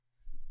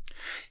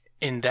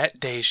In that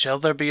day shall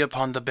there be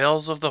upon the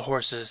bells of the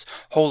horses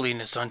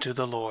holiness unto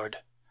the Lord.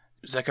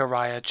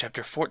 Zechariah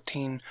chapter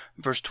 14,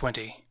 verse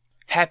 20.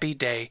 Happy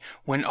day,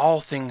 when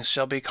all things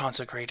shall be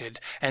consecrated,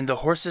 and the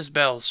horses'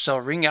 bells shall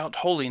ring out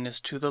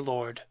holiness to the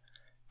Lord.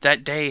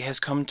 That day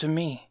has come to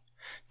me.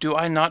 Do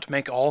I not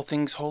make all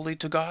things holy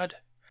to God?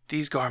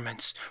 These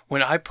garments,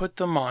 when I put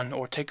them on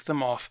or take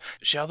them off,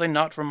 shall they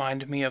not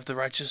remind me of the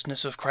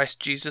righteousness of Christ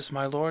Jesus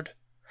my Lord?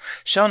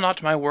 Shall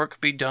not my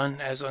work be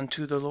done as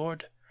unto the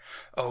Lord?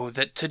 Oh,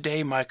 that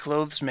today my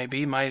clothes may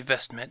be my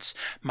vestments,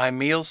 my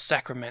meals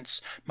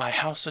sacraments, my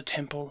house a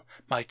temple,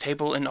 my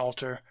table an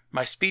altar,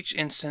 my speech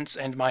incense,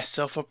 and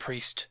myself a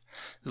priest.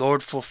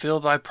 Lord, fulfill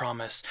thy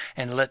promise,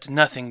 and let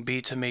nothing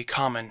be to me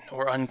common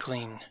or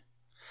unclean.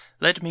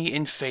 Let me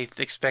in faith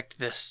expect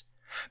this.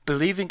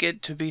 Believing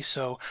it to be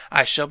so,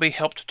 I shall be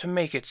helped to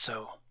make it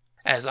so.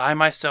 As I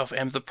myself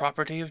am the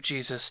property of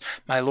Jesus,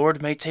 my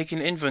Lord may take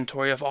an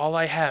inventory of all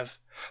I have,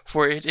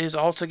 for it is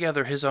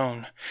altogether his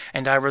own,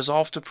 and I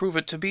resolve to prove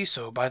it to be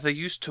so by the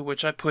use to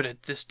which I put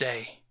it this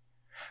day.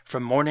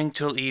 From morning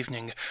till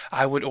evening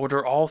I would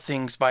order all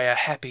things by a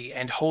happy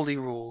and holy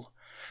rule.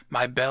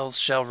 My bells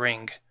shall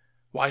ring.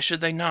 Why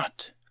should they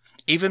not?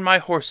 Even my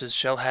horses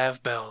shall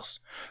have bells.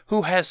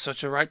 Who has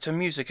such a right to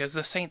music as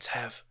the saints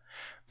have?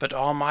 But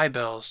all my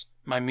bells,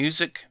 my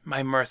music,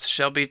 my mirth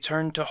shall be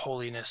turned to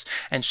holiness,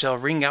 and shall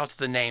ring out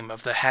the name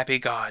of the happy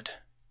God.